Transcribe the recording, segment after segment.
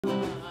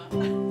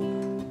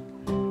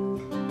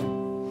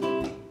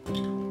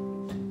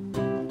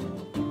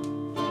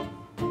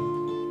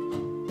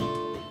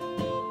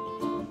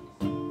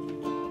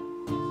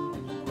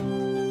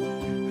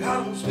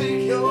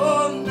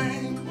your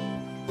name.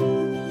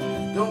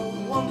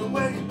 Don't wonder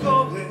where you're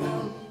going.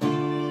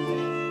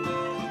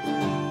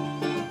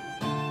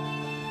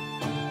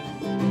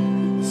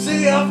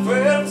 See our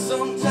friends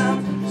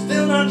sometimes,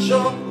 still not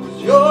sure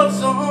who's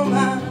yours or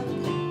mine.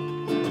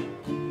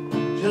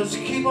 Just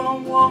keep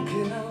on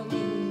walking.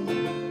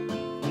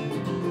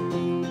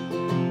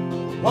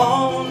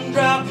 Won't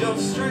drive your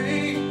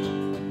street.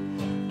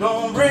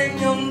 Don't ring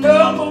your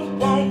number,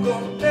 won't go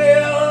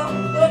near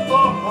the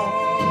phone.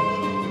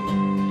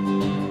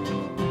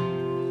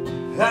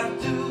 I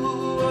do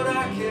what I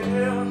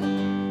can,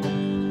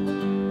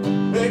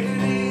 make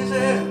it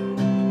easy.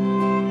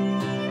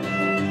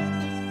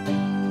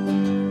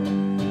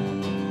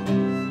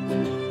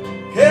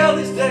 Hell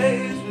these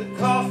days with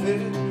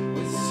coffee,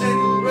 with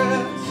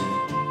cigarettes,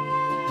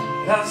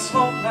 I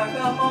smoke like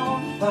I'm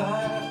on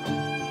fire.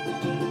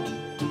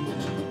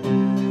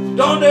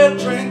 Don't dare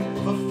drink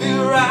for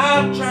fear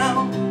I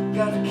drown.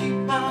 Gotta keep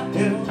my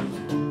health,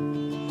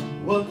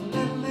 what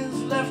little is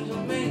left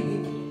of me.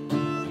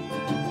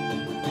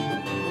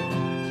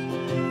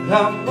 I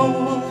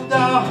moved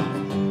out,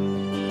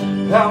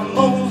 I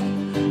moved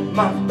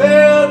my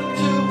bed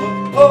to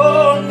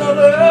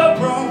another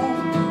room.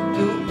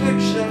 New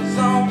pictures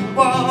on the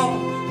wall,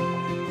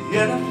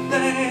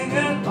 anything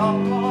at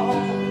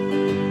all.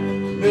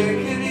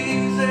 Make it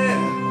easy.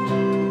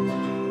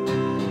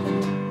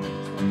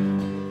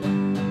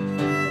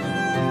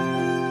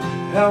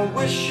 I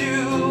wish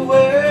you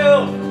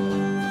well,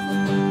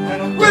 and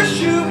I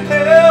wish you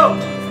hell,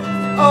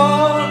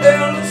 all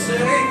in the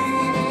same.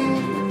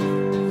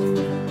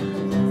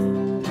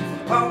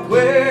 I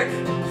wake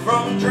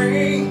from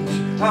dreams,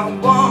 I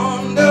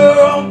wonder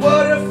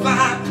what if I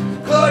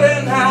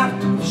couldn't I,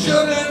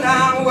 shouldn't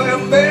I, well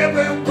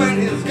maybe when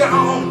he's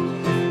gone,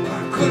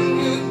 why couldn't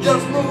you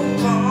just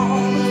move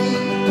on?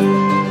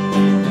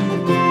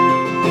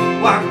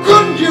 Why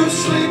couldn't you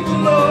sleep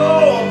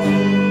alone?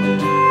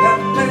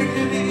 Make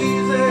it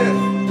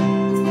easy.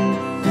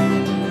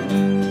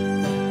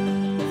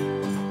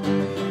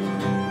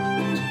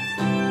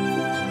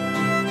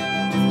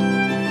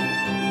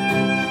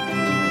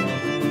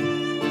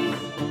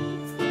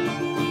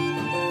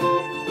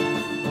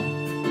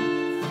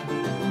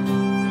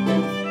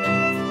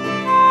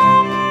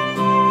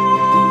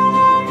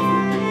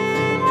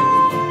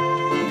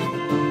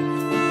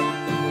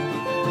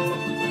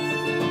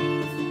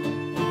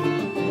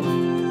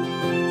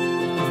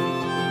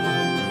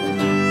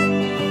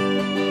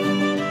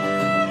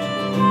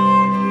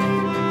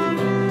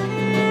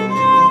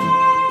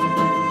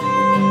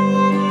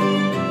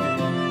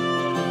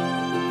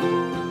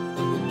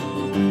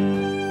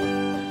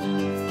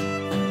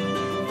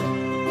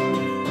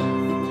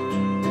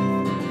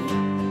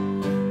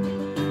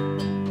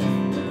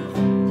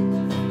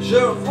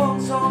 Sure, if one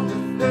song that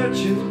hurt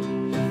you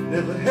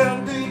never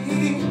helped me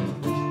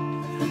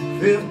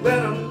feel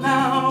better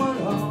now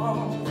at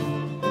all.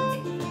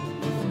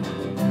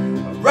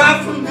 Right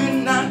from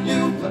midnight,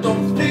 you, I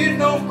don't need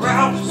no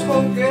crowd to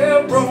smoke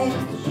air rooms.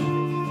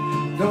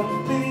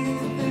 Don't need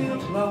the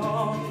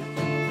applause.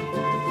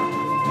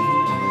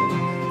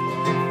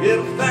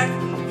 In fact,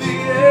 the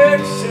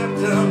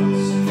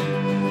acceptance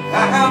I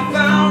have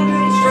found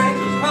in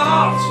strangers'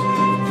 hearts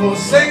for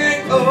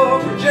singing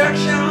of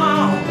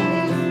rejection.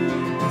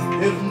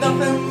 If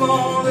nothing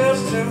more, this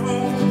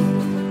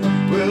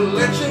tune will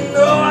let you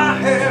know I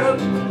had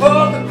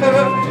all the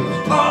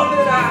courage, all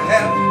that I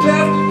have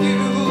left of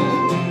you.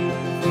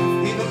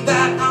 Even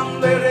that I'm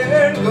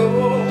letting go.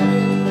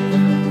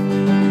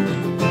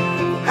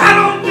 I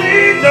don't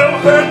need no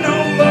hurt no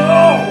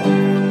more.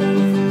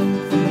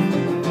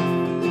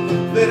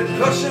 Let it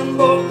cushion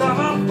both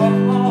our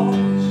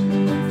falls.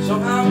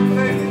 Somehow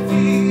make it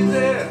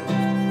easy.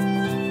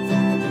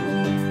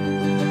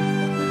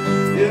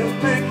 Yeah,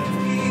 make it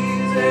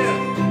easy.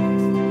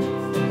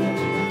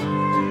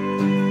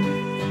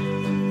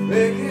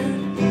 Make it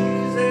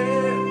easy.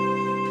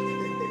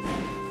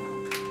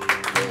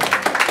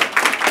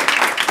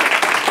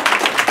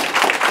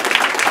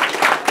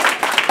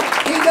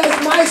 He does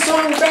my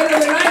song better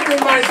than I do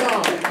my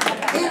song.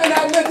 Even I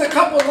left a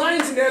couple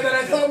lines in there that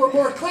I thought were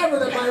more clever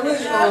than my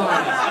original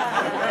lines.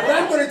 But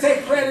I'm going to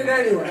take credit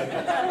anyway.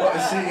 Well,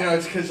 see, you know,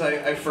 it's because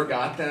I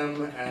forgot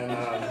them, and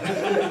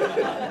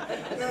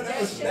No, that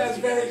was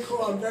very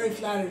cool. I'm very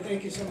flattered.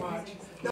 Thank you so much.